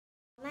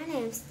My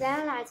name is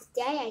Stella.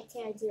 Today I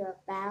tell you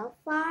about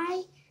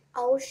 5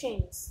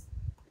 oceans.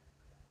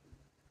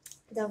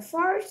 The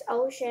first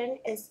ocean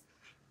is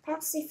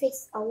Pacific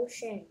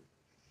Ocean.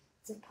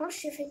 The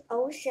Pacific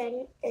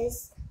Ocean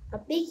is the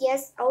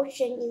biggest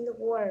ocean in the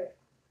world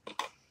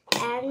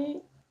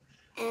and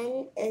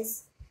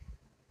is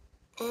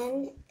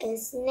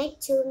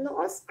next to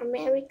North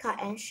America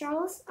and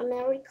South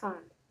America.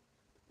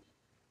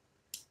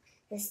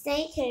 The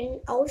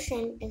second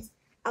ocean is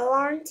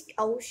Atlantic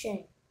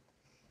Ocean.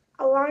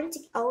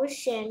 Atlantic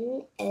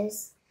Ocean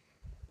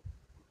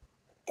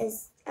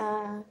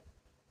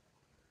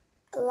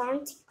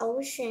Atlantic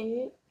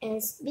Ocean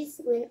is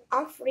between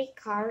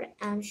Africa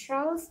and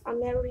South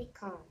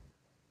America.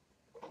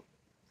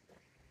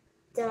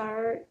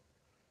 The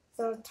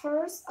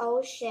third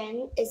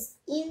ocean is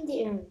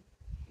Indian.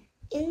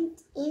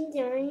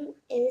 Indian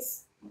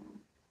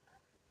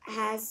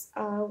has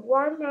the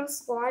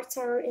warmest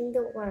water in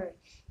the world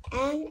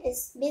and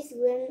is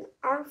between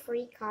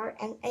Africa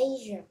and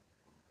Asia.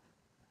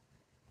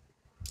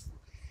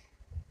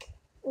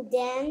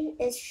 Then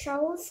is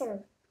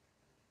Southern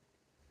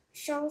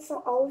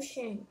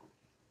Ocean.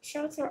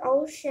 Southern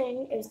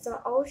Ocean is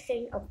the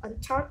ocean of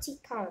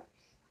Antarctica.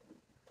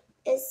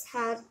 It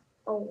has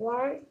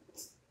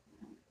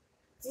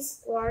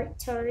this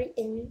water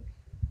in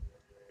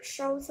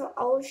Southern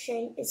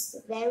Ocean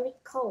is very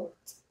cold.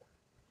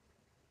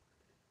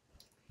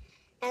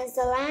 And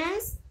the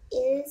last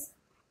is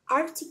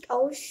Arctic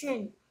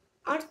Ocean.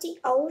 Arctic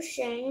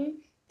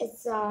Ocean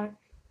is the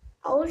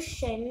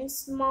ocean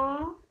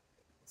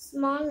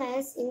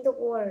smallest in the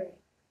world.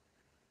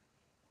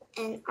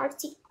 And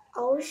Arctic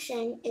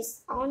Ocean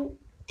is on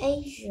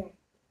Asia.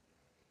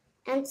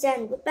 And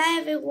then goodbye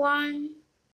everyone.